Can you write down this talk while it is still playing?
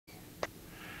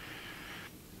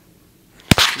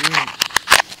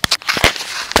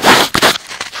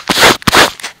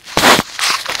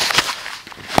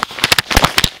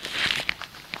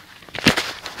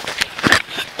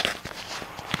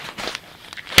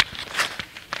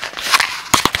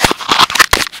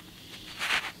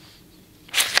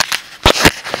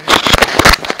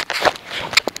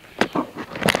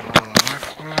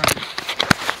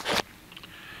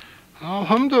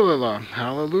Alhamdulillah.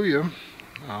 Hallelujah.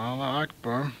 Allah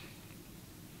Akbar.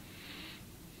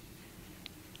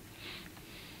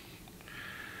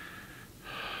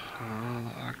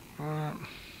 Allah Akbar.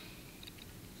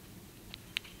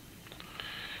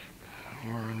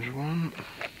 Orange one.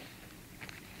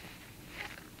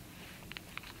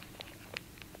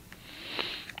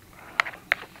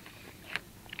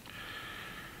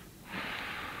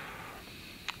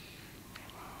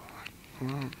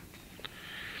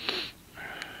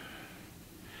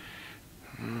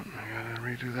 I gotta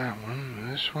redo that one.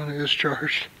 This one is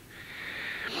charged.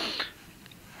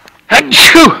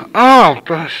 Achoo! Oh,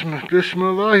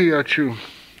 bismillahi achoo.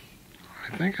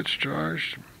 I think it's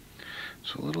charged.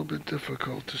 It's a little bit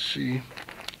difficult to see.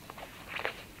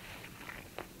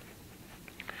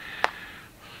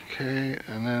 Okay,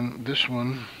 and then this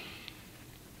one.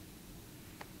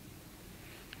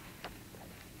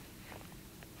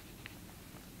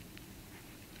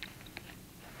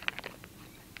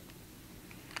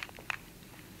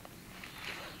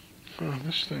 Oh,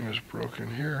 this thing is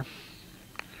broken here.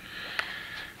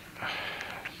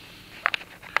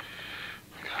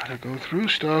 Gotta go through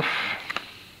stuff.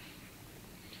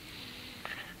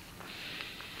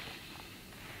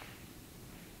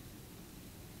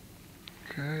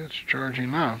 Okay, it's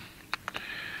charging now.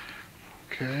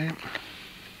 Okay.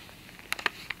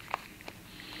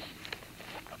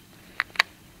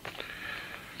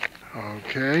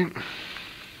 Okay.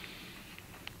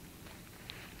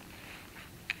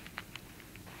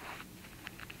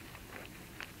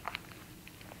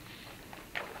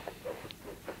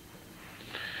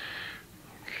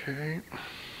 Okay.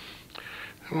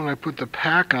 And when I put the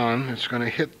pack on, it's going to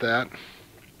hit that.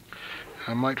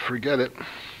 I might forget it.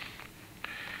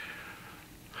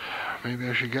 Maybe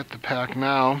I should get the pack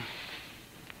now.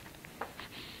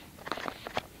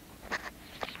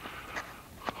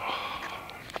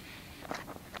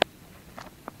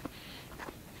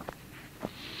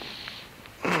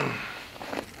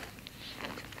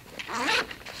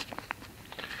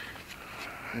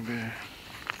 Maybe.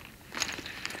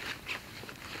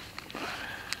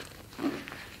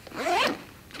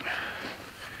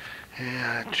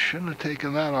 Yeah, I shouldn't have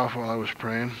taken that off while I was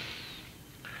praying.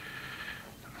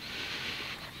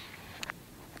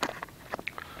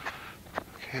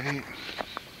 Okay.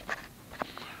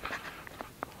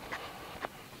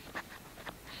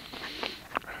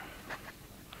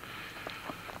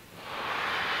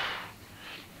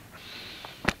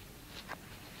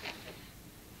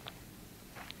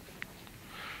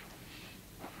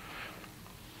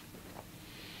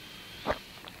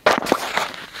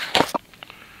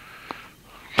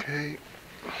 Okay.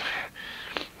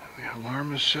 The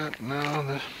alarm is set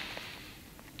now.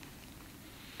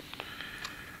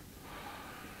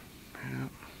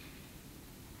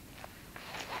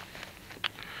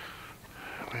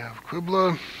 We have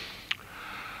Qibla.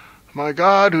 My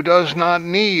God, who does not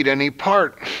need any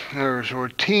partners or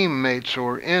teammates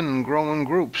or in-growing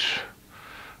groups,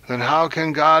 then how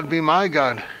can God be my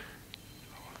God?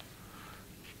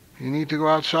 You need to go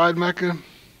outside, Mecca?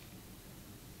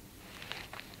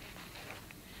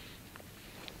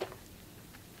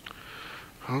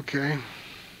 Okay.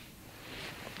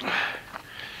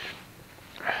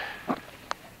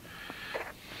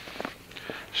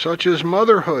 Such is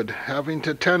motherhood, having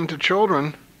to tend to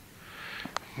children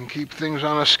and keep things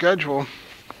on a schedule.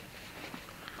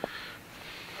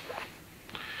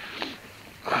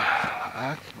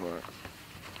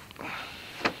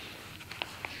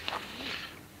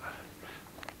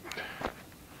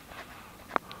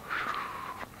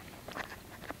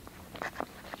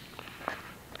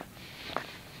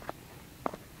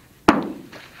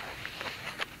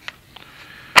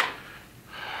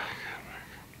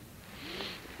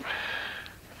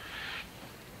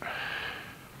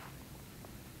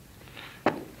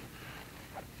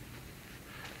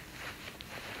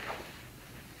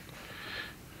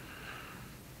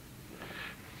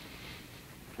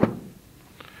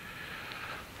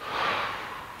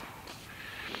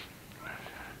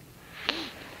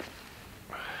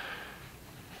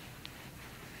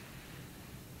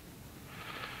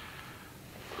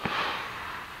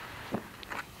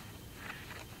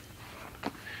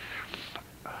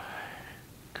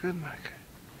 Good, Mike.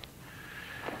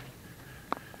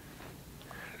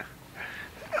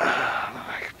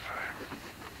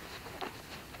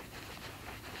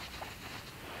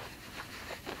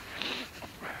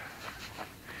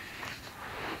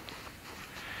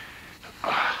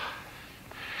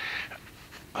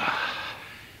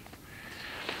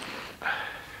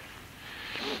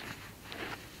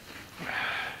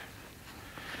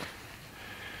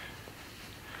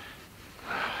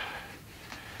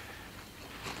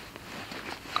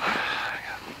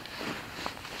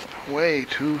 Way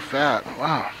too fat.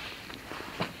 Wow.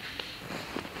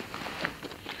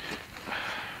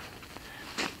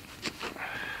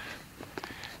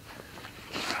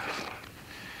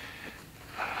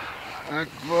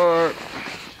 Akbar.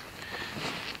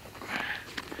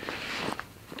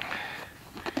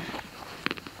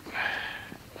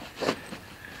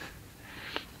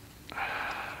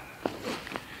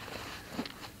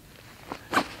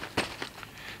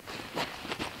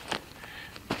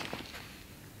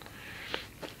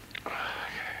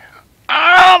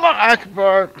 Allah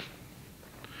Akbar.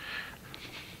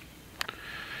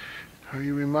 Oh,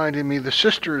 you reminded me the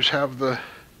sisters have the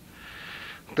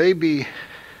baby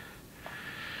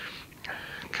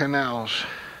canals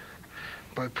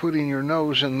by putting your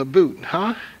nose in the boot,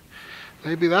 huh?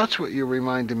 Maybe that's what you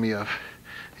reminded me of.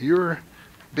 Your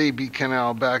baby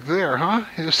canal back there, huh?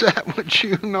 Is that what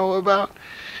you know about?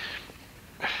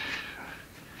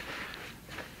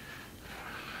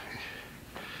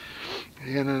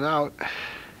 In and out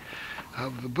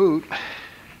of the boot.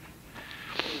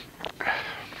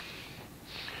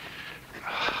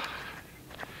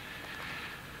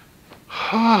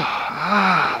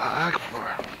 Ah,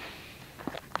 Akbar.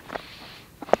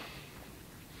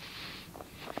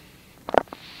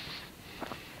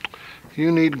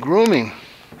 You need grooming.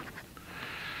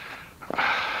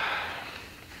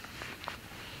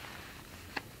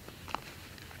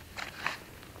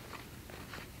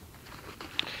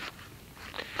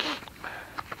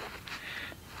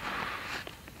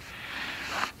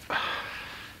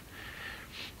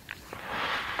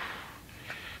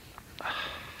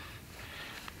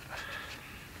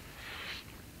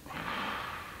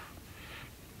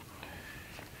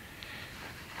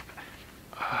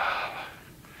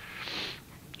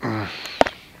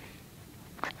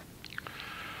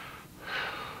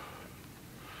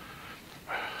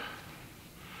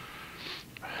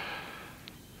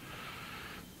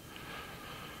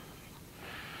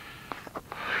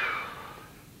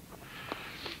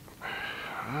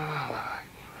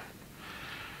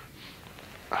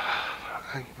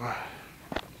 Akbar.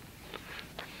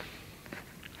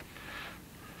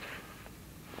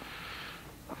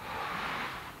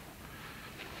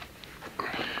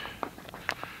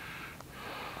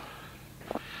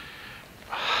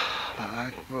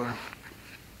 Akbar.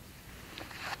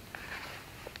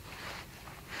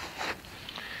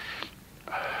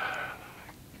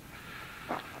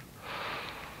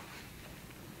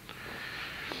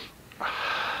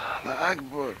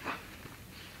 Akbar.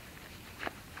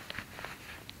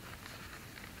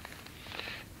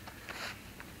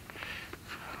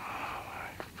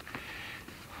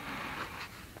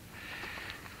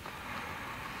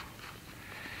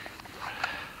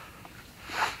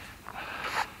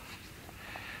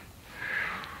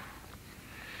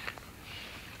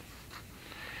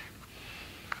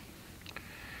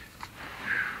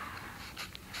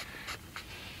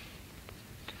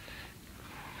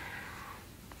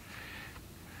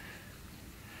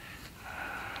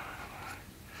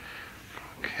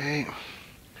 Okay,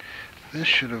 this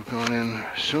should have gone in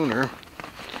sooner.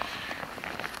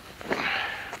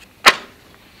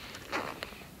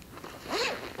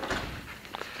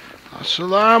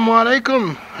 Assalamu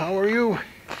alaikum. How are you?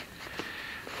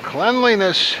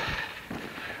 Cleanliness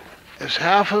is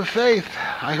half of faith.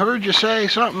 I heard you say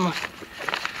something,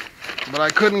 but I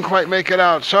couldn't quite make it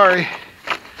out. Sorry.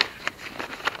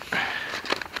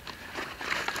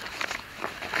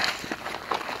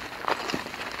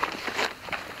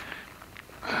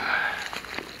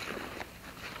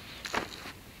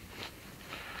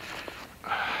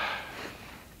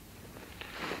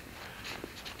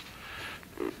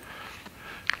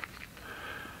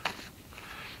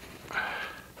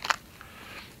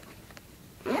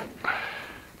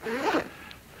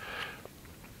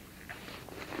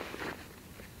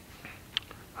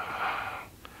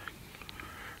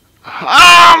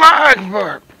 Allah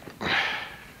Akbar.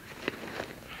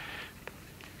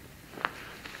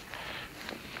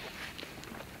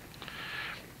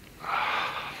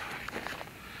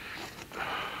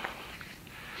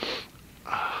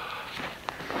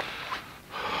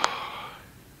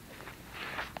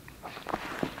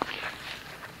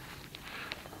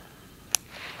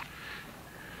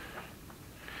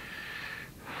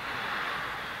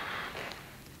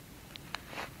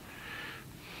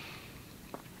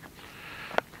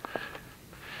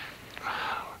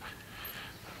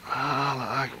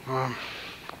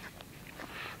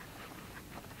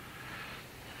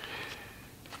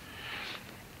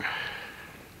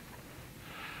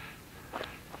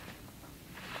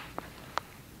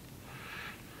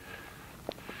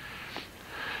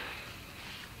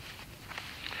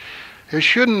 It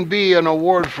shouldn't be an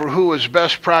award for who is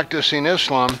best practicing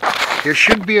Islam. It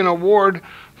should be an award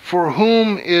for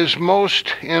whom is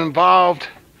most involved,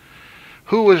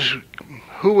 who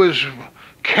is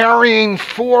carrying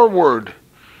forward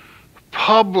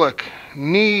public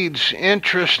needs,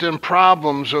 interests, and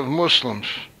problems of Muslims.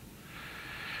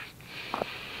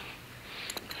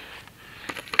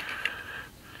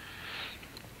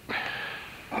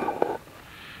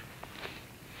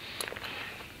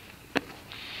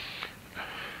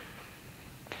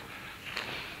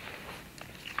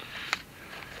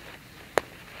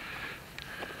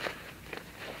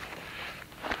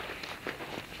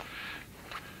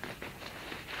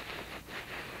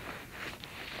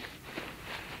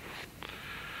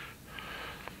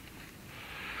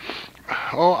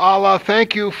 Oh Allah,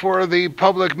 thank you for the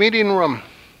public meeting room.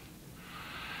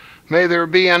 May there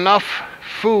be enough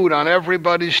food on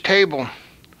everybody's table.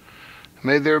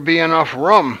 May there be enough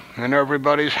room in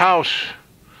everybody's house.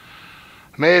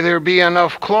 May there be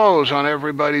enough clothes on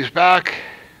everybody's back.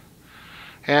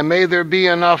 And may there be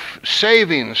enough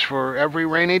savings for every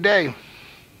rainy day.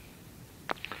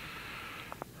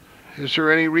 Is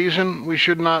there any reason we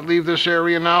should not leave this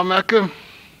area now, Mekkah?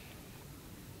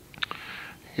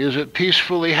 Is it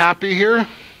peacefully happy here?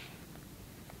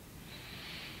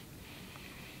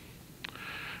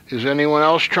 Is anyone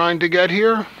else trying to get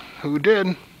here? Who did?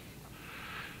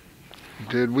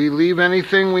 Did we leave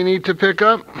anything we need to pick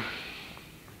up?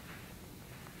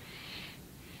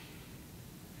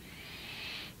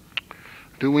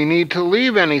 Do we need to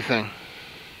leave anything?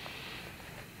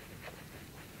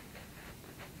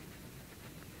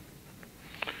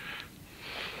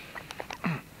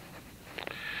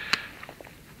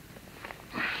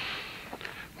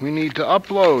 We need to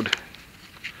upload.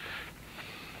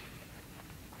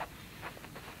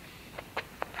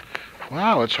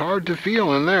 Wow, it's hard to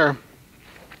feel in there.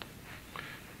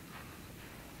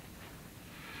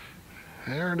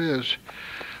 There it is.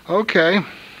 Okay.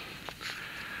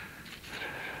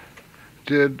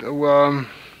 Do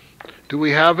we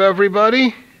have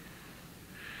everybody?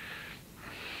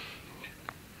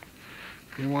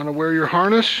 You want to wear your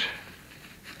harness?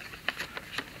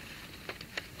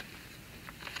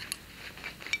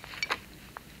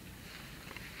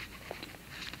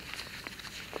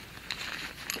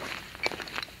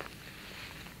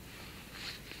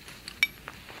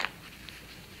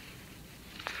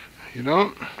 You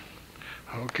don't?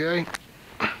 Okay.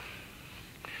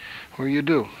 Or you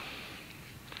do.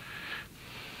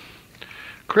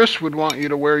 Chris would want you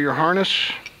to wear your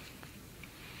harness.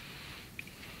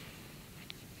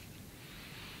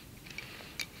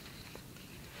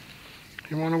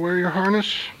 You want to wear your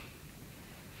harness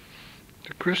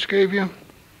that Chris gave you?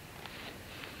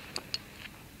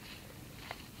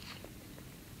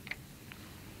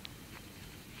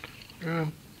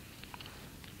 Good.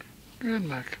 Good,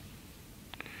 Mac.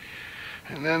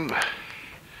 And then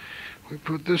we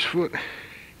put this foot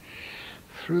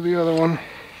through the other one.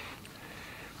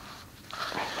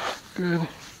 Good.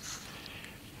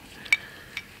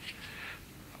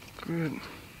 Good.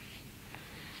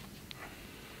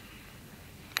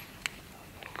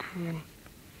 Good.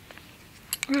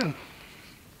 Good.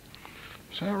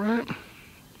 Is that right?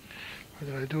 Or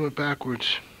did I do it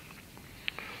backwards?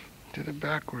 Did it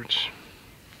backwards.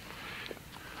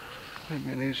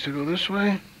 Maybe it needs to go this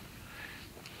way.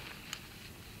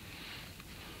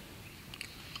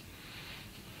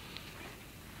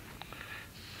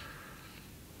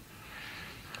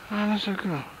 How does it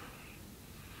go?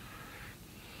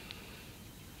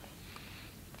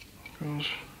 Goes.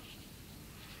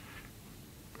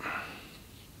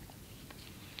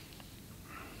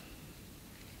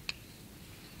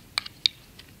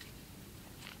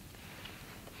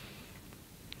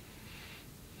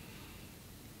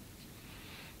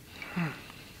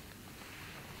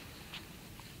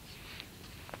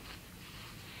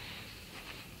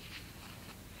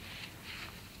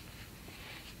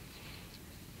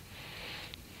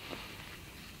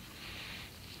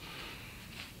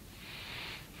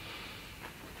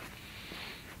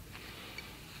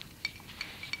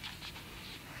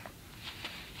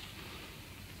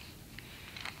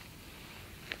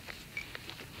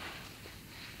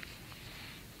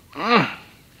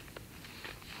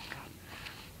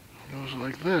 Goes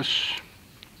like this.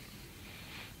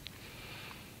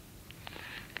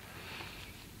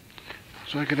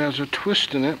 Looks like it has a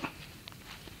twist in it.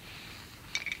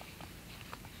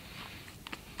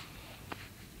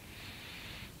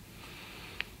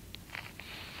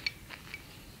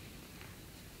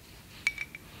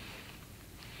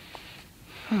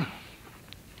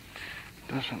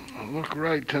 Doesn't look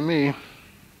right to me.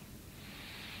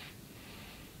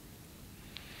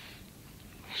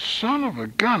 of a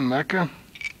gun, Mekkah.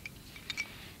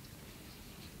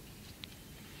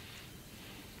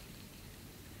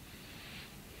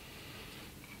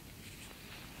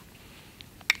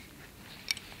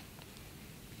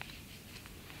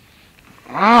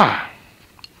 Ah!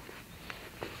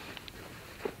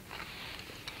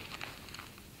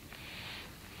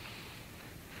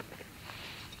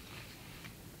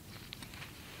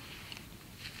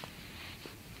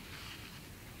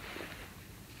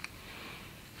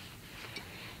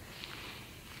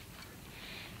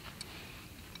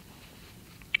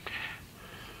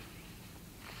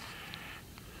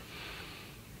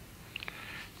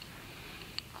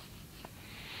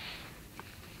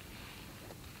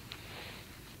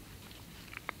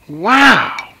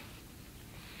 Wow!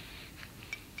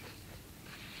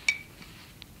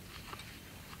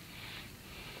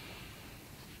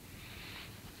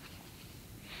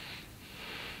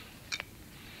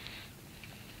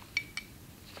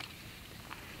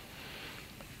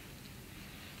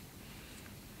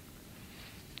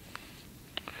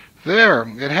 There,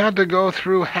 it had to go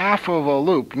through half of a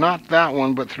loop, not that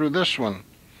one, but through this one.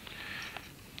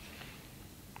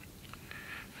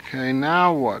 Okay,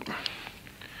 now what?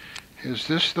 Is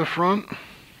this the front?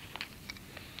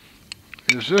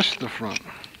 Is this the front?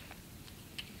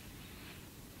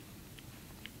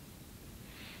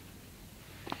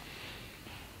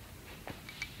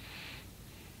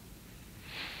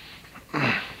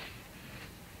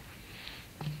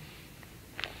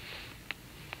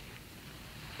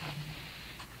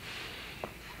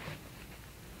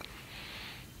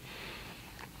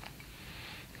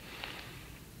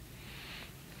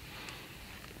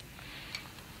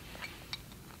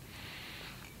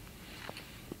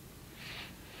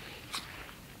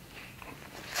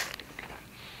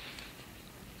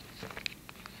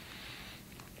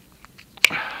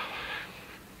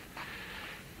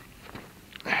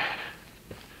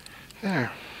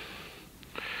 There.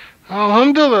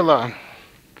 Alhamdulillah.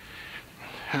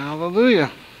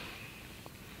 Hallelujah.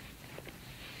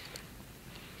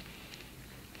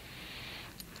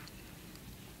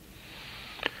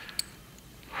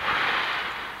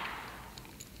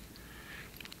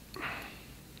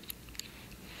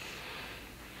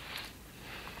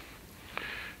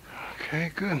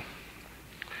 Okay, good.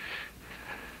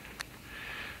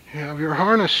 You have your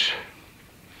harness.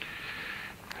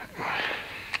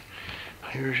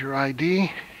 Here's your ID.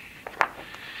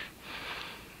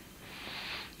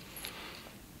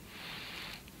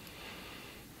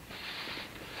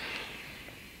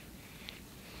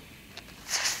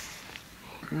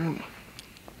 Good.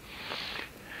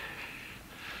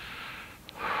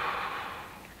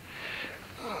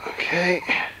 Okay.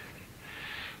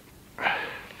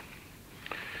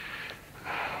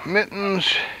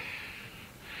 Mittens.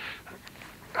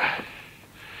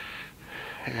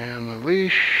 And the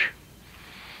leash.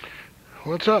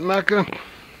 What's up, Mekkah?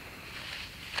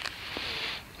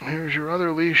 Here's your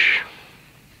other leash.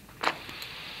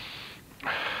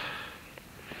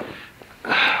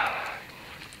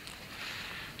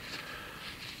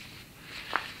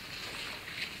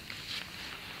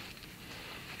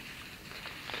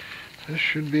 This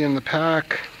should be in the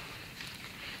pack.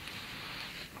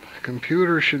 The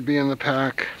computer should be in the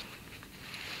pack.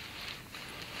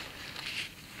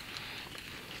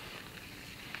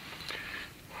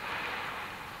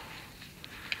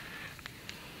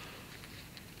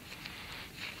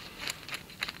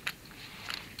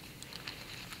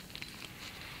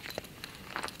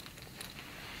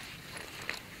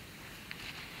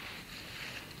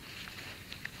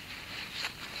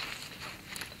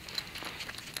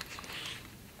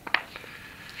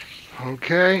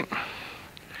 Okay,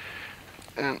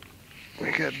 and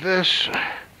we get this.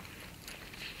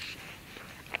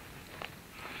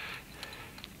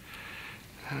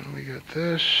 And we get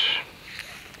this.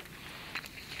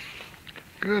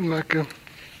 Good, Mekkah.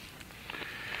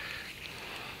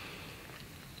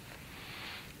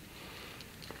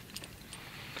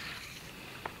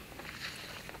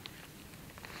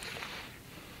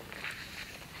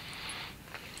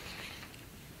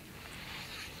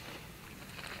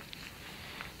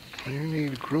 You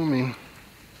need grooming.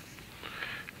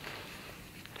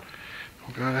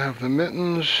 We've got to have the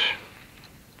mittens.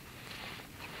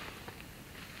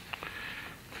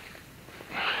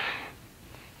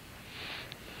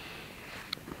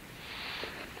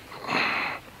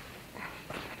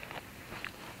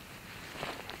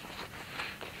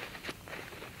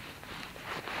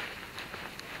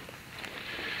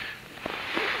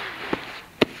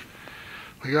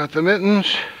 We got the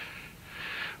mittens.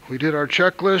 We did our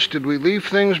checklist. Did we leave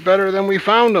things better than we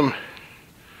found them?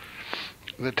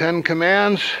 The 10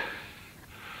 commands.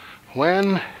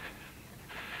 When,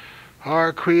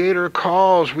 Our Creator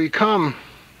calls, we come.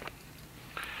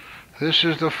 This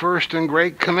is the first and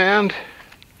great command,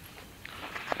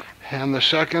 and the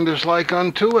second is like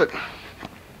unto it.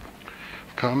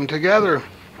 Come together,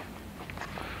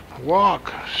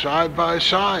 walk side by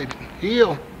side,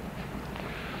 heal.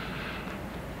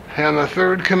 And the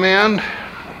third command,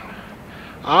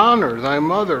 honor thy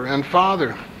mother and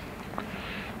father.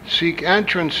 Seek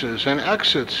entrances and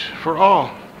exits for all,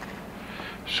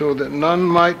 so that none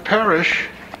might perish,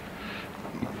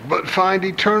 but find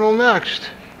eternal next.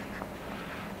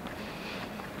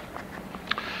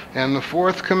 And the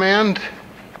fourth command,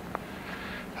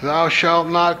 thou shalt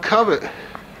not covet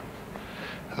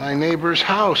thy neighbor's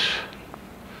house,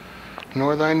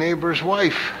 nor thy neighbor's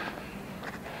wife,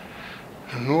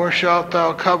 nor shalt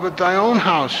thou covet thy own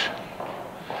house,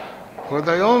 or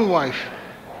thy own wife,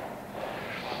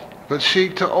 but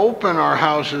seek to open our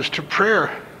houses to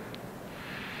prayer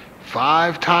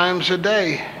 5 times a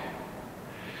day,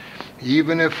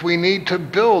 even if we need to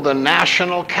build a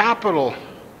national capital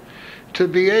to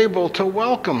be able to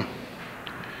welcome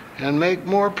and make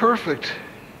more perfect.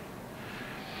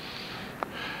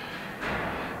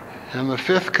 And the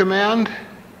fifth command,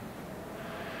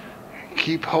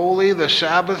 keep holy the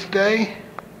Sabbath day.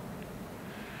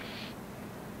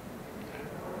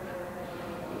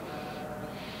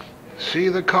 See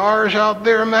the cars out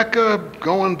there, Mekkah,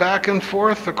 going back and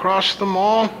forth across the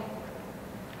mall?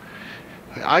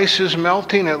 The ice is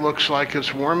melting. It looks like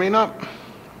it's warming up.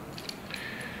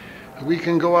 We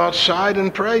can go outside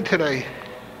and pray today.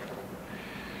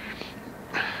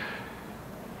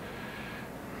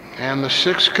 And the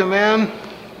sixth command,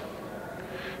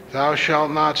 thou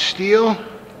shalt not steal.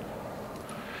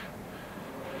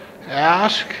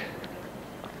 Ask.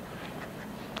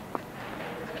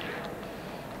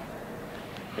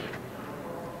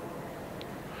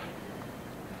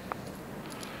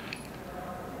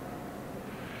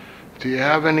 Do you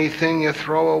have anything you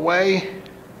throw away?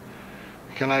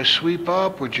 Can I sweep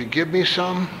up? Would you give me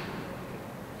some?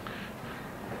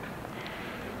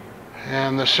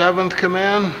 And the seventh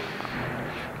command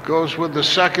goes with the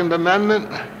Second Amendment.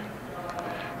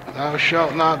 Thou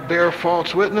shalt not bear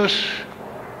false witness.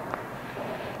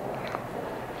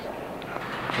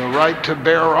 The right to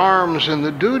bear arms and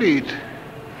the duty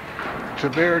to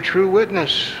bear true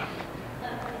witness.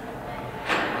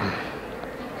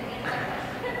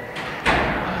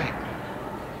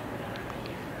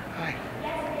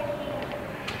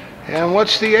 And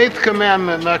what's the eighth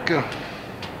commandment, Mekkah?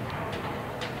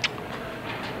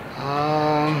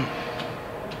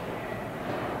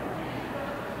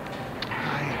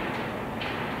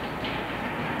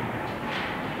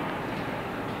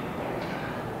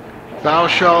 Thou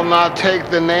shalt not take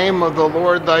the name of the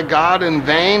Lord thy God in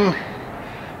vain.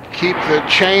 Keep the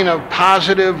chain of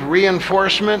positive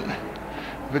reinforcement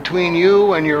between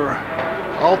you and your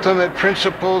ultimate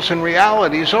principles and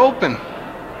realities open.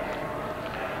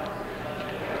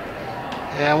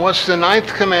 And what's the ninth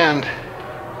command?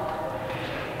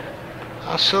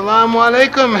 Assalamu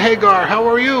alaikum, Hagar. How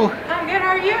are you? I'm good. How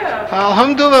are you?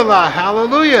 Alhamdulillah.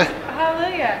 Hallelujah.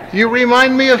 Hallelujah. You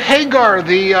remind me of Hagar,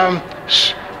 the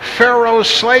Pharaoh's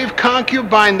slave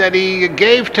concubine that he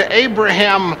gave to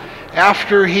Abraham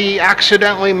after he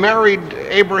accidentally married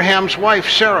Abraham's wife,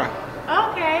 Sarah.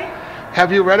 Okay.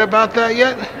 Have you read about that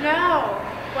yet? No.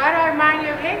 Why do I remind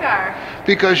you of Hagar?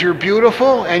 Because you're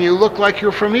beautiful and you look like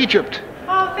you're from Egypt.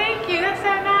 Oh, thank you. That's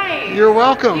so nice. You're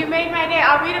welcome. You made my day.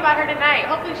 I'll read about her tonight.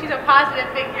 Hopefully she's a positive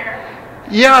figure.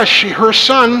 Yeah, her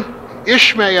son,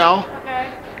 Ishmael, Okay.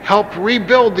 helped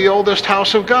rebuild the oldest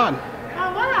house of God.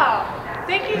 Oh, wow.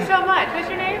 Thank you so much. What's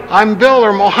your name? I'm Bill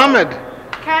or Mohammed.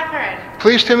 Catherine.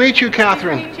 Pleased to meet you, Nice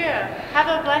Catherine. to meet you. Have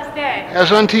a blessed day.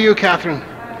 As unto you, Catherine.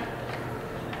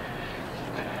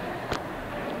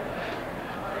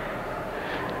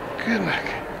 Good neck.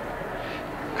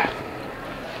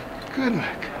 Good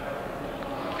neck.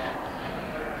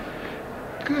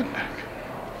 Good neck.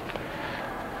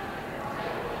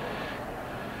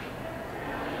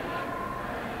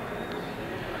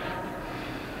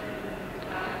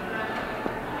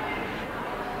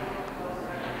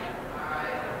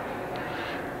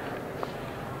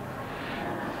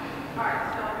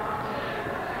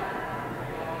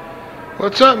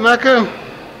 What's up, Mekkah?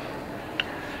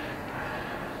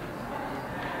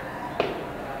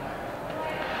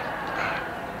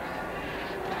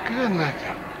 Good,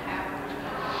 Mekkah.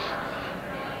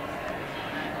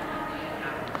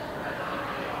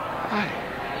 Hi.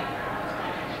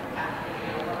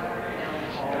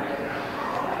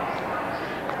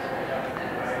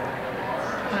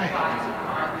 Hi.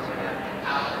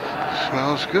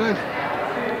 Smells good.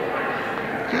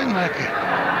 Good, Mekkah.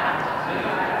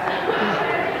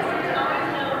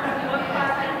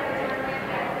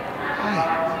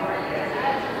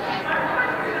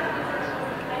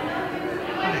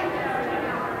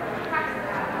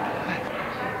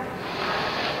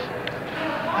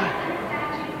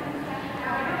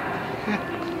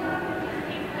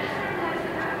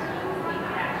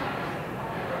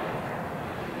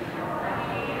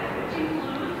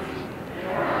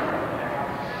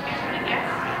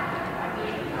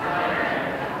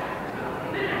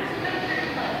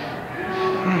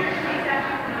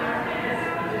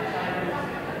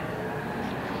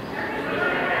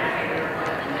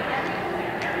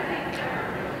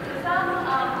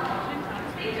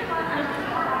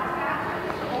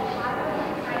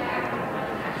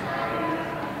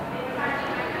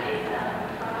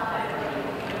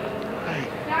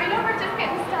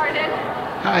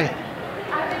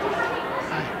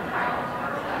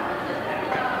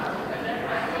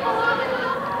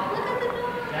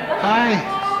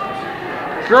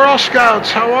 Hi. Girl Scouts,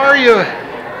 how are you?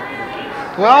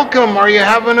 Welcome. Are you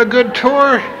having a good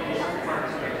tour?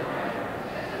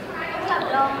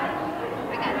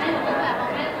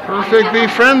 Perfect. Be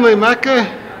friendly, Mekkah.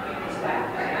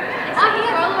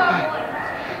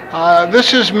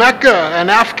 This is Mekkah, an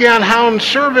Afghan hound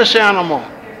service animal.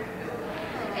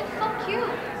 It's so cute.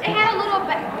 It had a little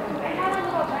bag.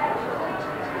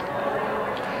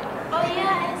 Oh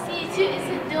yeah, I see it too. It's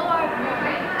adorable.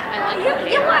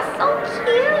 You are so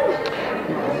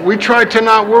cute. We try to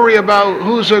not worry about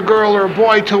who's a girl or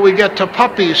boy till we get to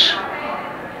puppies. How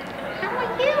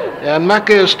are you? And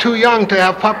Mekkah is too young to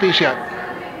have puppies yet.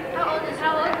 How old is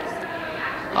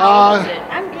it?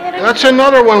 I'm good. That's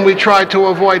another one we try to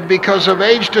avoid because of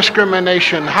age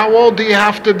discrimination. How old do you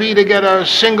have to be to get a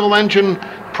single-engine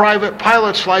private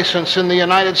pilot's license in the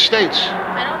United States?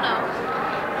 I don't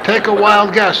know. Take a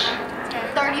wild guess.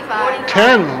 35.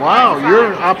 10. Wow,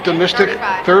 you're optimistic.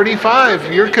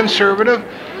 35. You're conservative.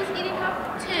 Who's eating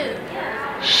up?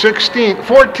 2. 16.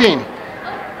 14.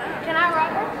 Can I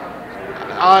rub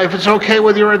her? If it's okay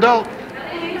with your adult.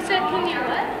 You said can you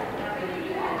what?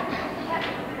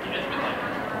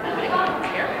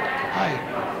 Hi.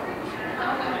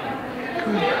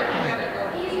 Good. Hi.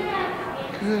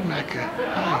 Good, Mekkah.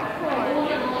 Hi.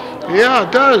 Yeah,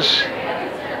 it does.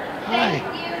 Hi.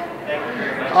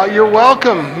 You're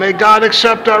welcome. May God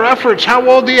accept our efforts. How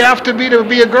old do you have to be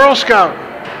a Girl Scout?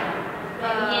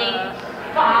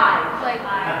 5. Like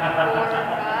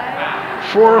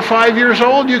 4 or 5. 4 or 5 years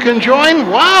old, you can join?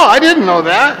 Wow, I didn't know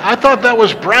that. I thought that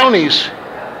was brownies.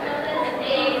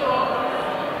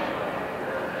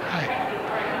 Hi.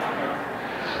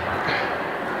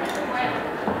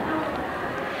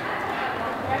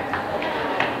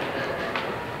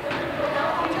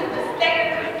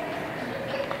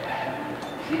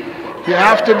 You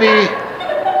have to be...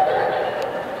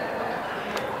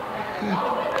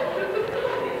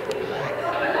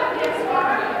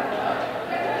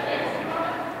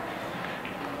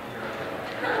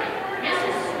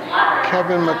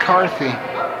 Kevin McCarthy.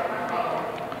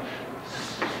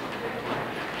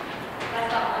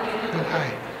 Hi.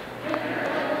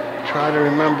 Try to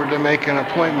remember to make an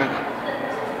appointment.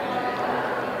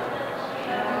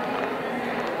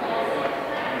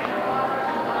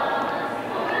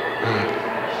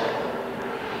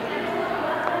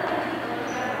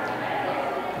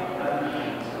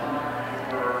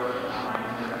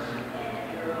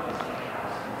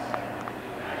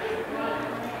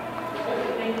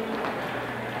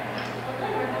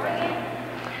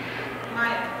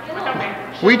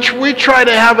 We try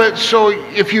to have it so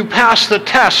if you pass the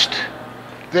test,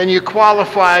 then you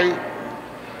qualify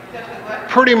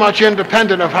pretty much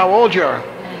independent of how old you are.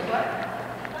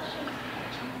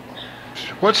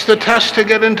 What's the test to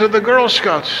get into the Girl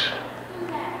Scouts?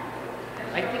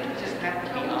 I think you just have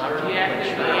to be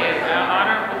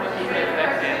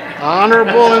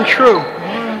Honorable and true.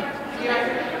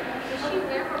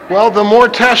 Well, the more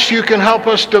tests you can help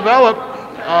us develop,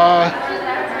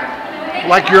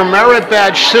 like your merit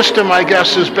badge system, I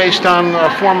guess, is based on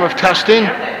a form of testing.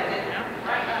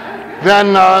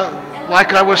 Then,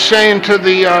 like I was saying to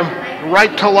the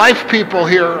Right to Life people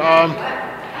here,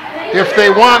 if they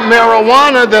want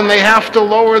marijuana, then they have to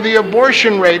lower the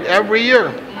abortion rate every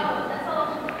year.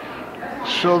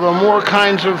 So the more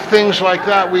kinds of things like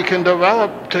that we can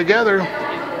develop together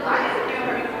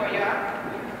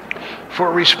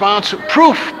for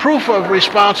proof of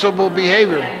responsible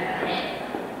behavior.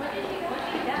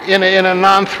 In a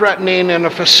non-threatening and a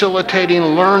facilitating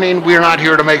learning. We're not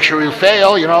here to make sure you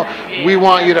fail, you know. We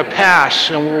want you to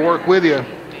pass, and we'll work with you.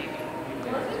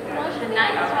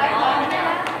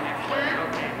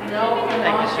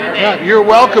 Yeah, you're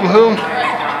welcome. Who?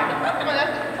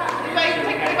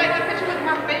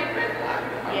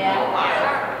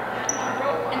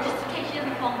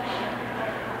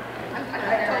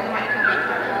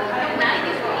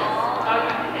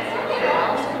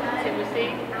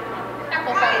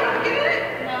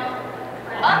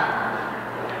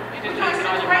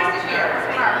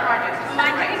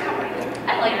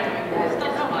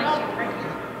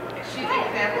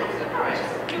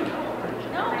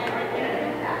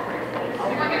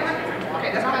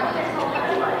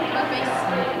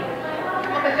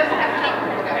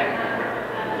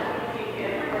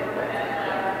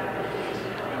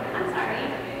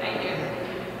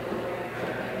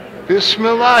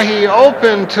 Bismillahi,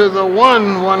 open to the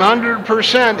one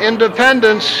 100%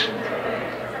 independence,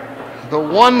 the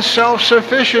one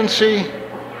self-sufficiency,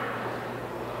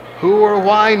 who or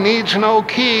why needs no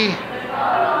key,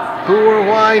 who or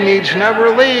why needs never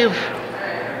leave.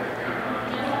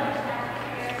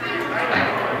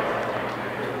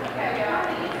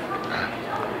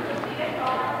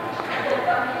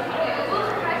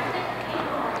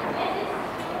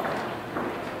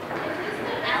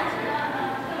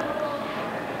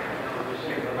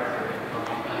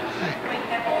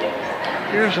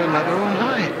 here's another one.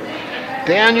 Hi.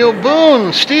 Daniel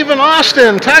Boone, Stephen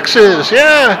Austin, Texas.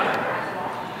 Yeah.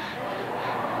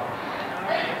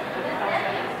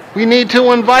 We need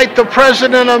to invite the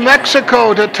president of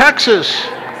Mexico to Texas.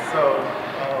 So,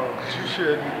 you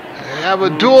should Have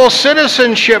a dual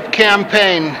citizenship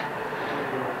campaign.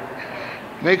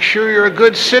 Make sure you're a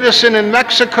good citizen in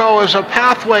Mexico as a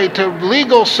pathway to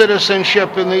legal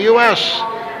citizenship in the U.S.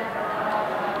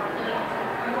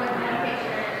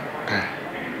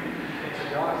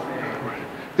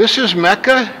 This is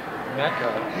Mecca?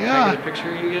 Mecca. Yeah. Can I get a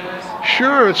picture of you guys?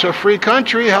 Sure, it's a free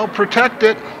country. Help protect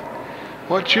it.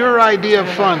 What's your idea of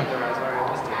fun?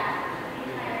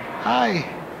 Hi.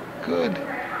 Good.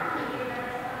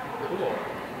 Cool.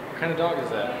 What kind of dog is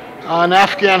that? An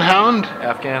Afghan hound?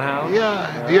 Afghan hound?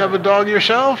 Yeah. Do you have a dog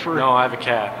yourself? Or? No, I have a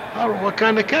cat. Oh, what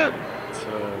kind of cat? It's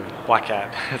a black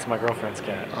cat. It's my girlfriend's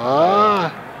cat.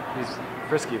 Ah. He's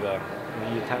frisky though.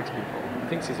 And he attacks people. He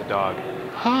thinks he's a dog.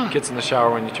 Huh. Gets in the shower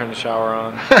when you turn the shower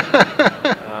on.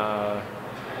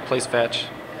 Plays fetch.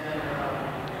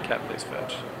 Cat plays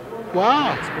fetch.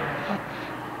 Wow.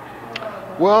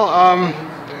 Well,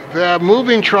 the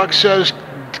moving truck says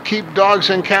to keep dogs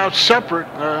and cats separate.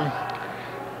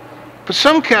 But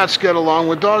some cats get along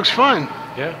with dogs fine.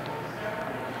 Yeah.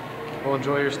 Well,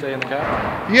 enjoy your stay in the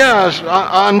cat. Yes,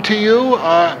 on to you.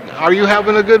 Are you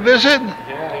having a good visit?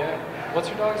 Yeah. What's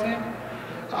your dog's name?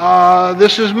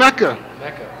 This is Mecca.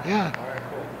 Mekkah. Yeah. All right,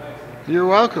 cool. You're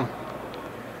welcome.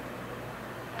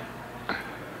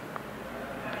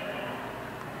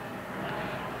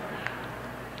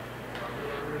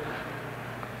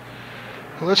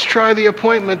 Let's try the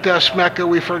appointment desk, Mecca.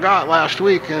 We forgot last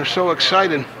week and are so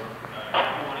excited.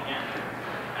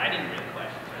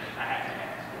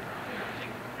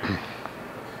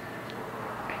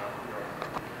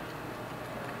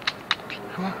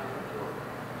 Come on.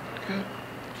 Good.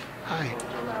 Hi.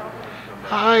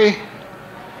 Hi.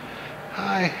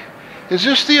 Hi. Is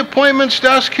this the appointments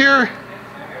desk here?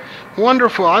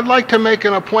 Wonderful. I'd like to make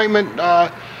an appointment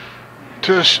to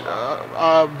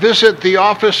visit the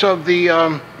office of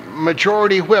the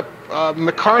Majority Whip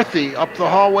McCarthy up the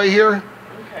hallway here.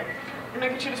 Okay. And I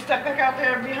get you to step back out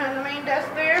there behind the main desk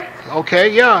there. Okay,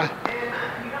 yeah.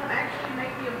 And you don't actually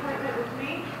make the appointment with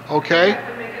me. Okay. You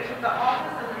have to make it with the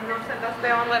office, and then they'll send us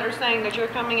their own letter saying that you're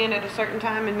coming in at a certain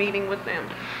time and meeting with them.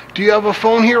 Do you have a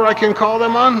phone here I can call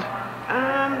them on?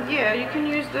 Yeah, you can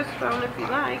use this phone if you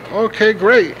like. Okay,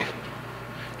 great.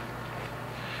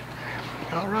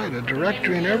 All right, a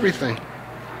directory and everything.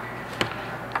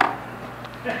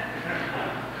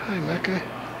 Hi, Mecca.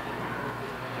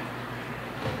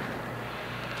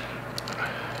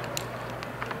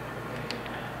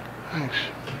 Thanks.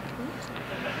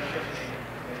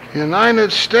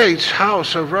 United States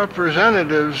House of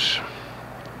Representatives.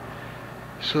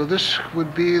 So this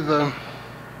would be the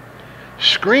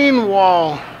screen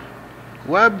wall,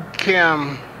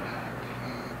 webcam,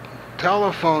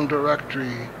 telephone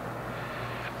directory.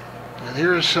 And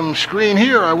here's some screen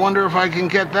here. I wonder if I can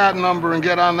get that number and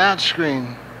get on that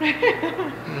screen.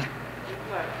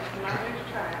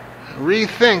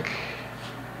 Rethink.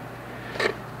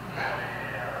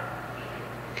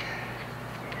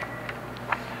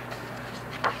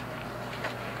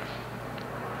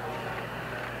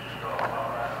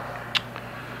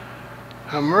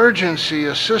 Emergency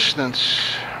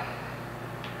assistance.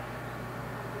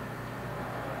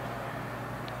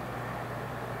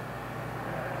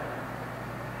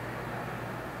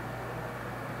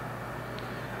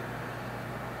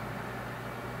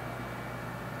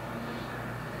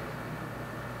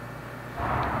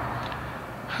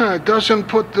 It doesn't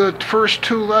put the first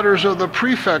two letters of the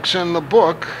prefix in the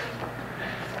book.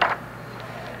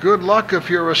 Good luck if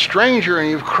you're a stranger and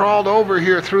you've crawled over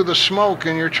here through the smoke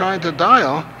and you're trying to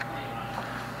dial.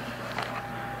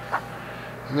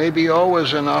 Maybe O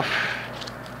is enough.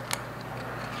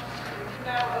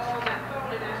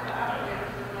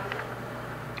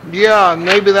 Yeah,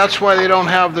 maybe that's why they don't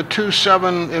have the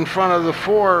 27 in front of the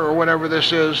 4 or whatever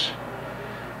this is.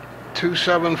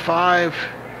 275.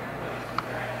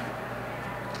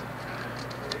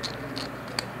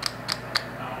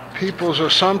 People's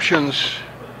assumptions.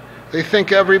 They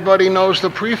think everybody knows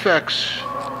the prefix.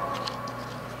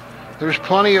 There's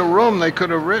plenty of room. They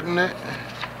could have written it.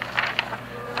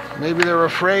 Maybe they're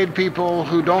afraid people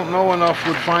who don't know enough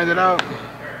would find it out.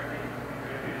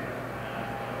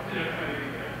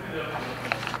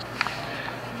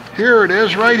 Here it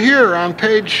is, right here on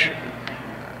page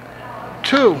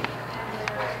 2.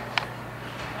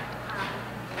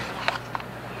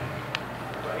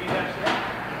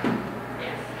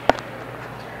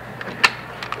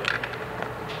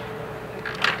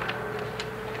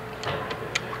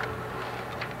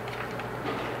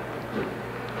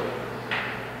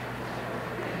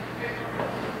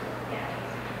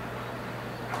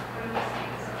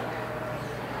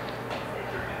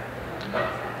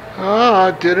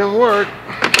 It didn't work.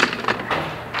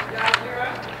 Dial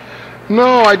 0?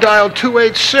 No, I dialed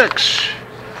 286. You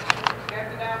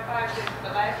have to dial 5 digits, the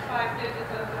last 5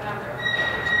 digits of the number.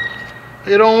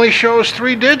 It only shows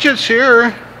 3 digits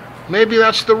here. Maybe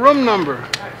that's the room number.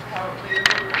 That's probably the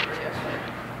number, yes,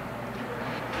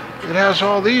 sir. It has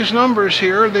all these numbers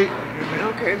here.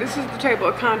 Okay, this is the table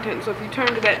of contents, so if you turn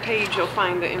to that page, you'll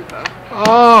find the info.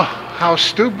 Oh, how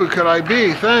stupid could I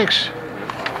be? Thanks.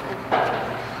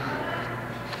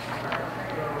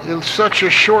 It's such a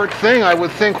short thing, I would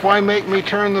think, why make me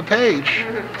turn the page?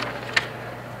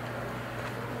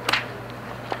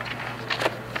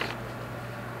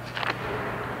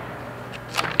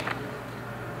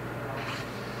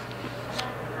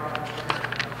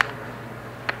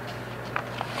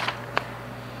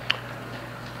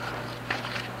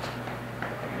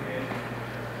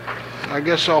 I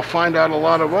guess I'll find out a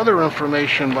lot of other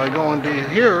information by going to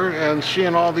here and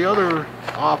seeing all the other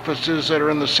offices that are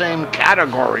in the same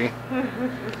category.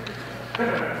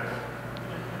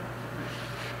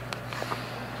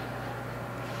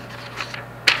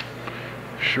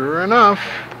 Sure enough.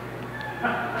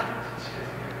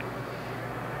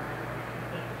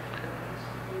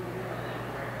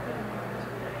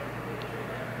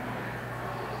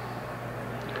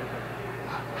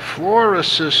 Floor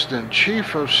assistant,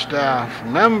 chief of staff,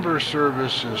 member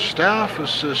services, staff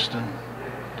assistant,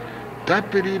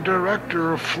 deputy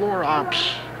director of floor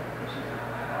ops,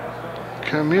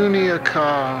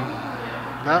 communica,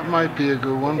 that might be a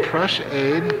good one, press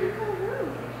aid.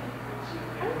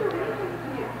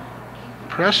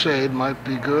 Press aid might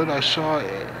be good. I saw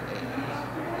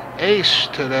ACE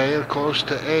today, close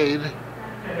to aid.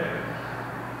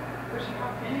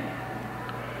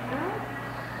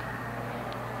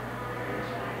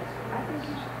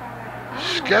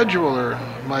 Scheduler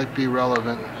might be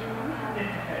relevant.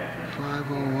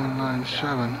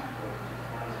 50197.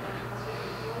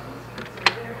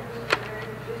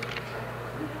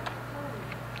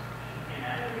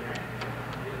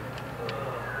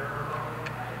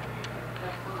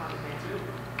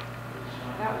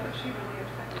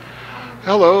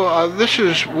 Hello, this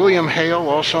is William Hale,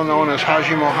 also known as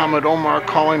Haji Mohammed Omar,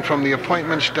 calling from the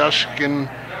appointments desk in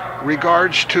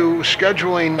regards to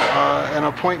scheduling an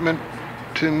appointment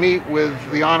to meet with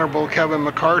the Honorable Kevin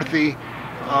McCarthy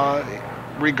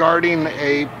regarding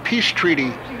a peace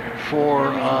treaty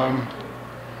for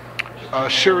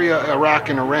Syria, Iraq,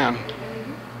 and Iran.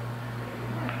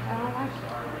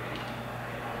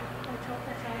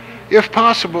 If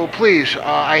possible, please.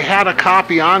 I had a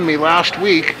copy on me last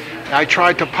week. I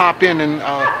tried to pop in and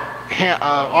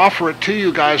offer it to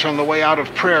you guys on the way out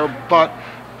of prayer, but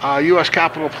a U.S.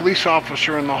 Capitol Police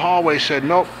officer in the hallway said,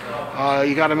 nope,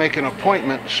 you got to make an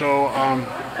appointment. So,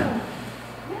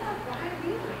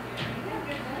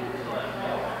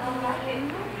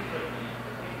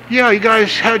 yeah, you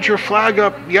guys had your flag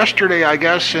up yesterday, I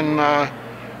guess, and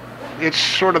it's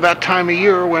sort of that time of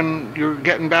year when you're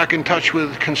getting back in touch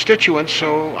with constituents,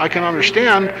 so I can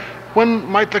understand. When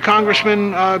might the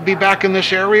congressman be back in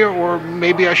this area, or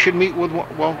maybe I should meet with,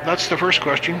 well, that's the first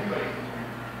question.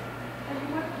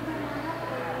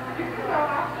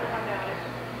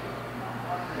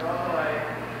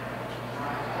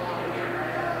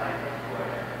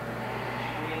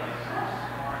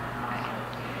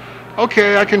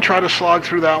 Okay, I can try to slog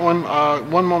through that one.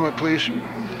 One moment, please.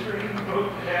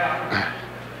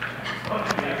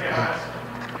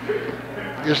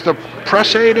 Is the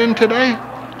press aide in today?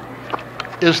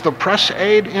 Is the press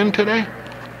aide in today?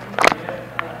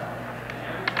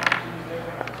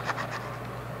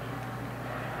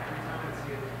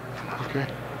 Okay.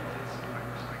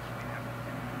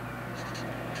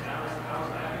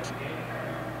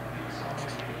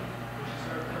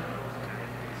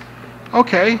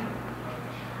 Okay.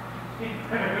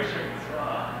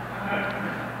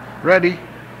 Ready?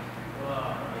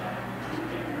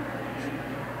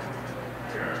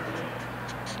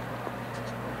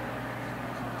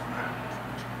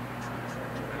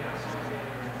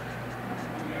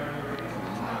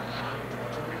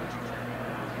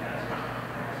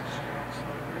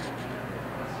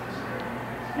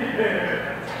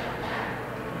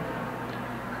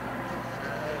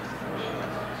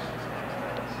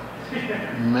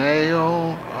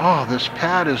 Mail. Oh, this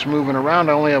pad is moving around.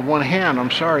 I only have one hand.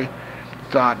 I'm sorry.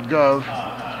 .gov.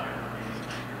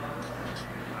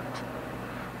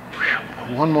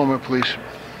 One moment, please.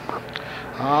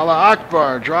 Allah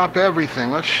Akbar. Drop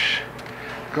everything. Let's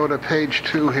go to page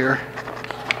 2 here.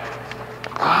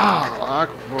 Allah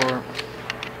Akbar.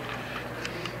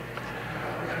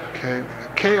 Okay.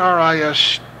 Kristin.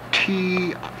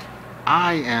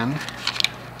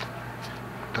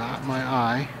 Dot my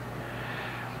I.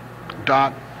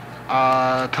 dot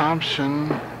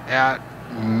Thompson at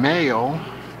mail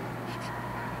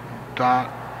dot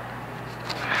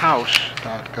house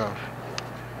dot gov.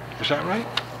 Is that right?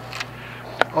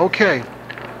 Okay.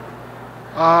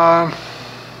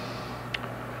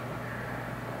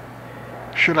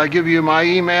 Should I give you my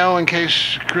email in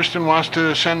case Kristen wants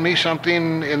to send me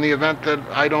something in the event that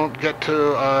I don't get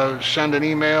to send an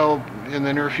email in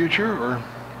the near future? Or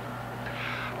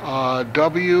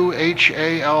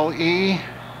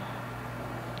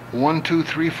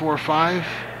WHALE12345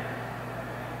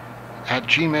 at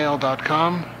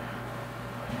gmail.com.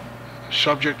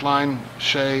 Subject line,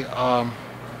 say,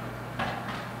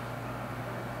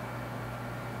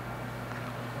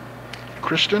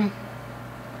 Kristen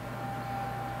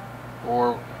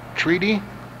or treaty.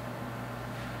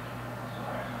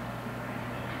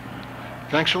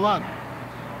 Thanks a lot.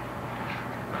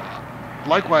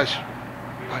 Likewise.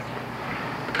 Bye.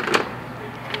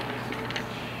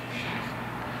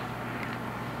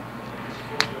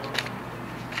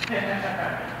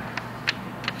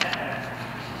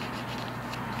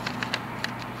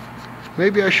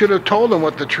 Maybe I should have told him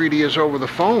what the treaty is over the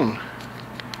phone.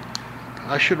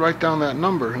 I should write down that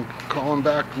number and call him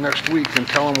back next week and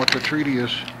tell him what the treaty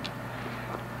is.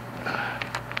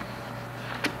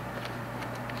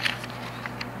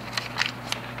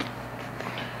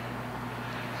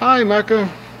 Hi, Mekkah.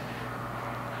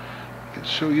 Get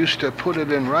so used to put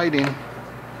it in writing.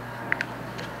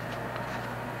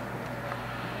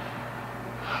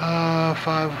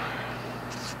 Five.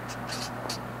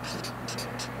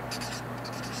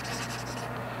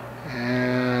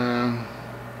 And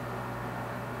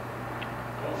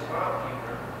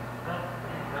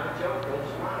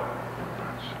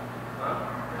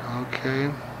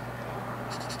okay.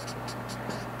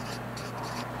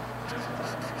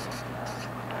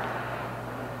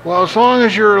 Well, as long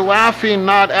as you're laughing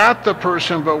not at the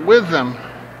person but with them.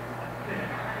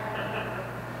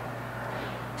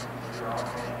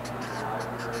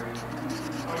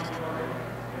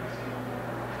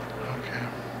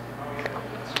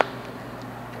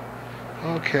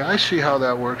 Okay, I see how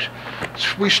that works.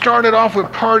 We started off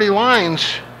with party lines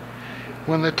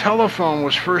when the telephone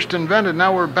was first invented.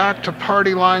 Now we're back to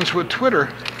party lines with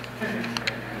Twitter.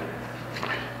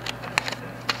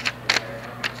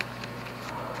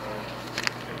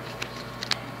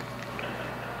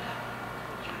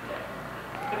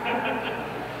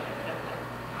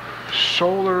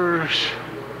 Solar's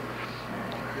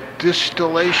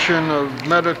distillation of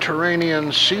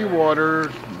Mediterranean seawater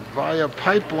via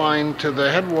pipeline to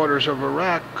the headwaters of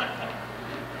Iraq,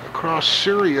 across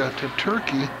Syria to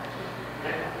Turkey.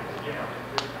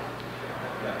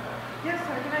 Yes,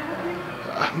 sir. Can I help you?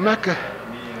 Mekkah.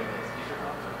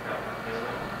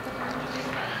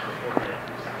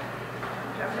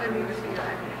 Definitely need to see your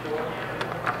ID.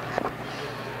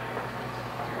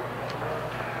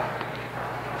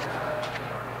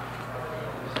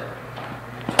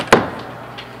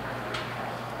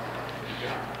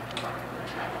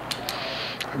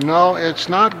 No, it's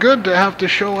not good to have to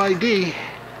show ID.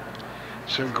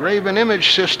 It's a graven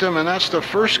image system, and that's the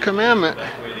first commandment.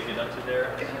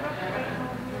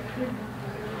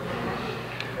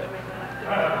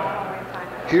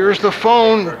 Here's the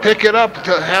phone. Pick it up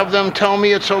to have them tell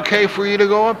me it's okay for you to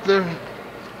go up there.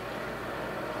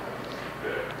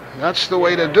 That's the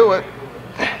way to do it.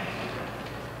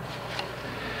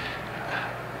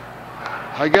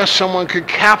 I guess someone could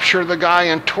capture the guy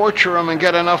and torture him and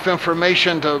get enough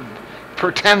information to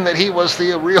pretend that he was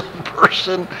the real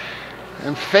person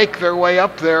and fake their way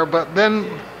up there, but then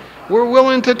we're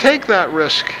willing to take that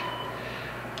risk.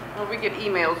 Well, we get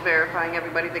emails verifying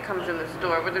everybody that comes in the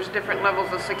store, but there's different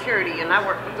levels of security, and I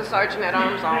work with the Sergeant at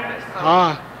Arms office,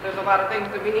 so there's a lot of things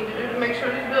that we need to do to make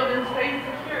sure this building stays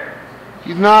secure.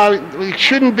 No, it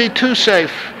shouldn't be too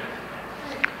safe.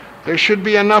 There should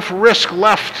be enough risk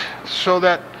left so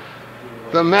that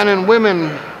the men and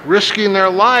women risking their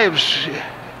lives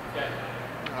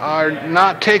are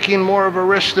not taking more of a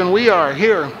risk than we are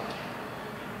here.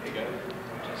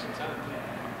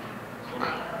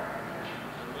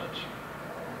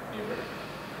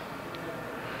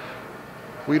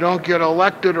 We don't get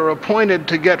elected or appointed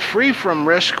to get free from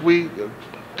risk. We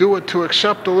do it to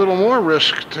accept a little more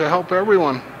risk to help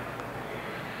everyone.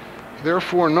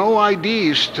 Therefore, no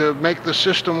IDs to make the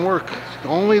system work.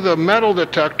 Only the metal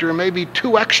detector, maybe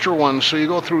 2 extra ones, so you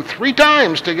go through 3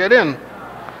 times to get in.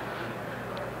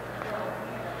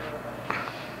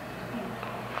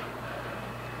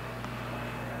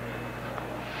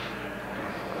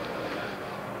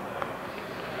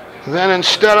 Then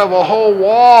instead of a whole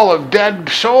wall of dead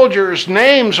soldiers'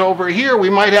 names over here, we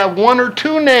might have 1 or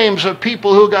 2 names of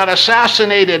people who got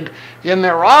assassinated in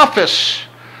their office.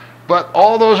 But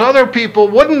all those other people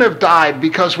wouldn't have died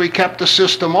because we kept the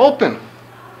system open.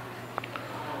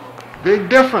 Big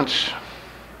difference.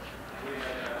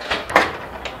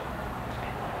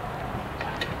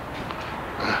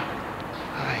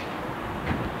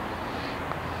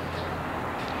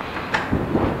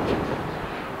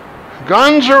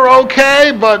 Guns are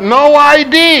okay, but no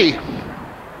ID.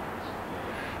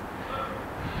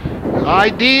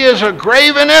 ID is a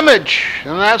graven image,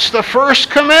 and that's the first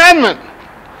commandment.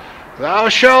 Thou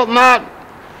shalt not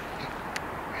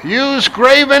use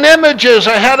graven images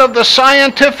ahead of the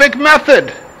scientific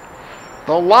method,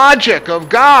 the logic of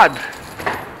God.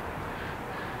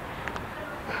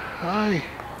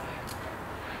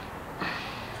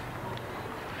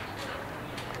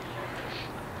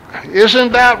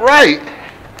 Isn't that right?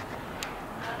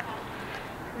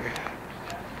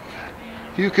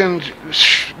 You can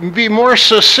be more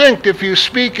succinct if you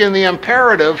speak in the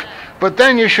imperative, but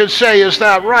then you should say, is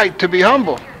that right, to be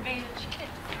humble? I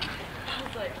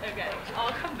was like, okay,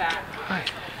 I'll come back.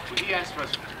 Well, he asked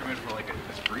us to come in for like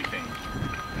this briefing,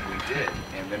 and we did,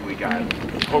 and then we got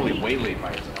totally waylaid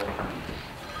by his elephant.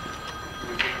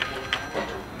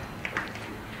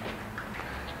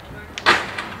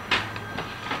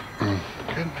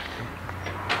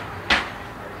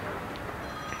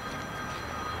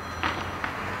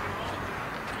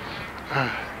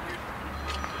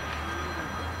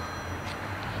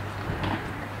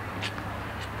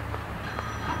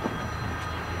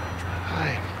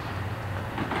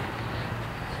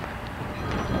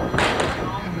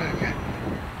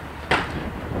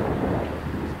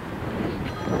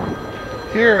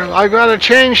 Here, I gotta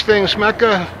change things,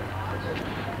 Mekkah.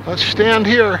 Let's stand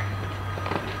here.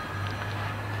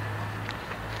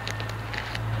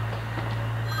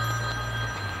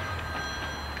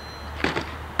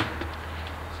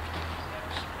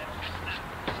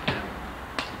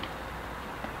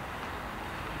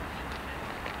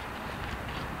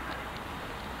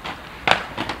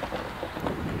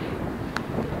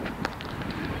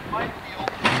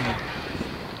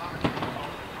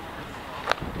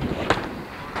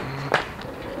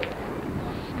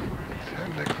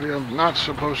 Technically, I'm not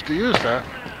supposed to use that.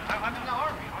 I'm in the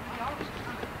army.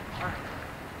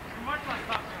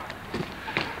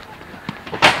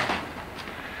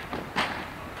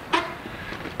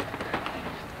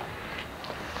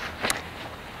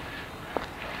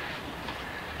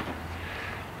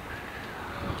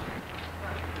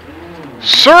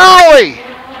 Surly!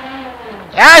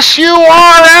 S-U-R-L-E-Y,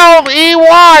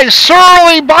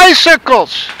 Surly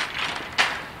bicycles.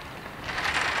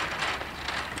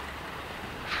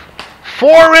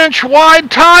 4-inch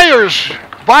wide tires,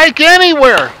 bike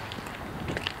anywhere.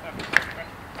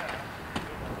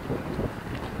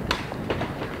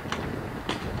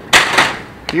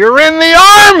 You're in the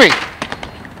army.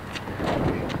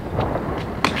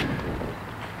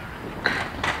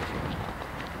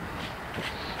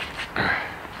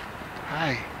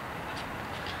 Hi.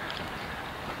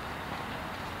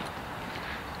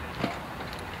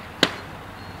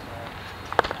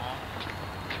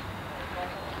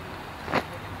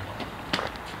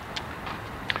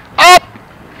 Up,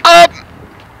 up.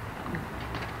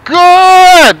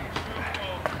 Good.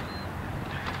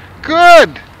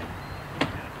 Good.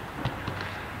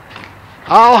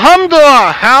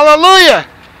 Alhamdulillah. Hallelujah.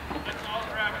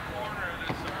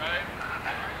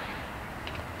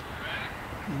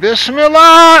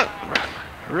 Bismillah.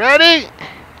 Ready?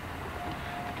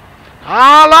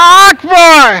 Allah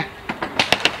Akbar.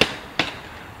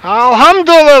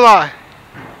 Alhamdulillah.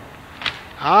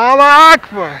 Allah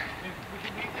Akbar.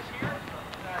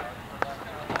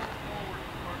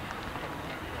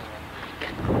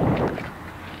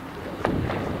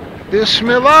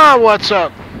 Bismillah, what's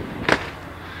up?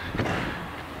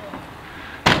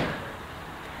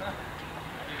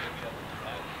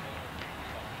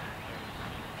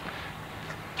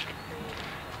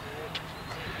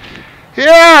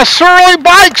 Yeah, surly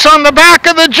bikes on the back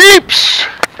of the Jeeps.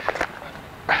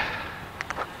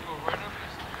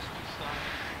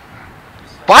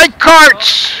 Bike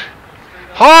carts.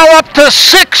 Haul up to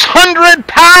 600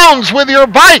 pounds with your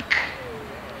bike.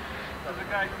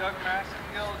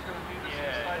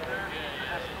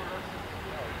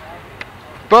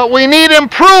 But we need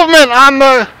improvement on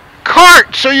the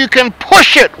cart so you can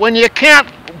push it when you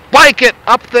can't bike it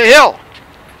up the hill.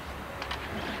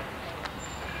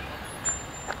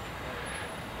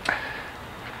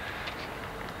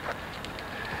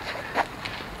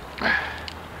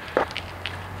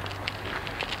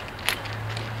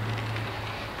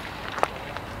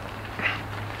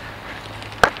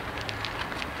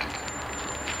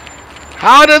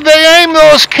 How did they aim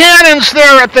those cannons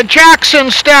there at the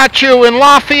Jackson statue in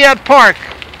Lafayette Park?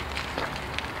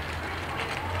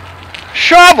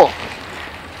 Shovel.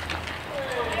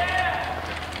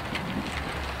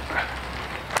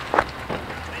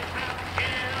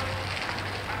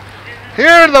 Here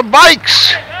are the bikes.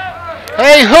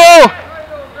 Hey, who?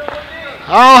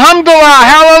 Alhamdulillah,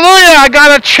 hallelujah, I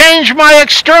gotta change my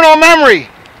external memory.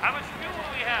 How much fuel do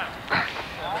we have? How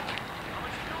much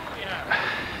fuel do we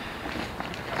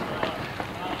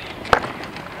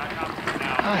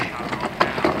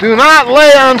have? Do not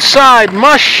lay on side,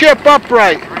 must ship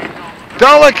upright.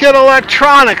 Delicate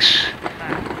electronics.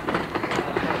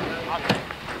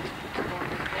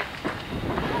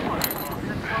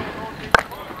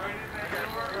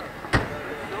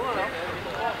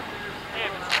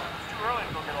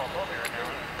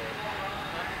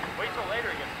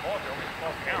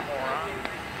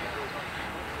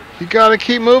 You gotta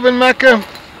keep moving, Mekkah. If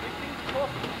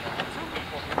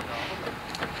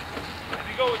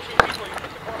you go with 2 people, you put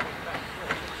the car back.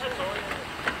 That's all.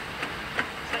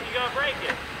 You're gonna break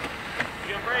it.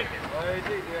 You're gonna break it.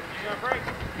 You're gonna break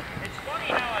it. It's funny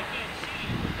how I can't see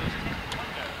you with those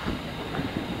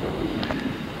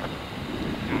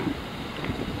windows.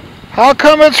 How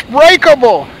come it's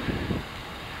breakable?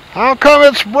 How come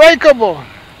it's breakable?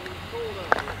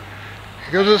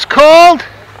 Because it's cold?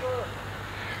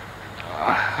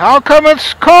 How come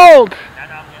it's cold?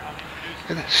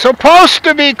 It's supposed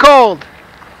to be cold.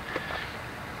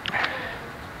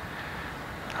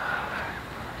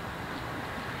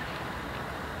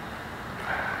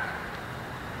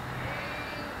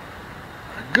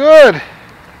 Good.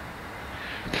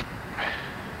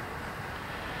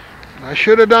 I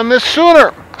should have done this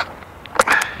sooner.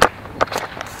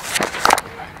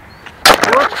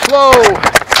 Workflow.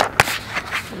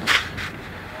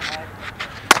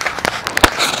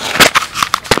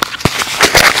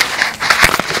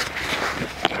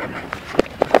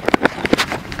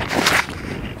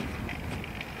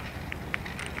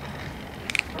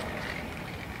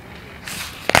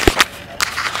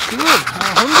 Good.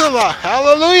 Alhamdulillah.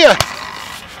 Hallelujah.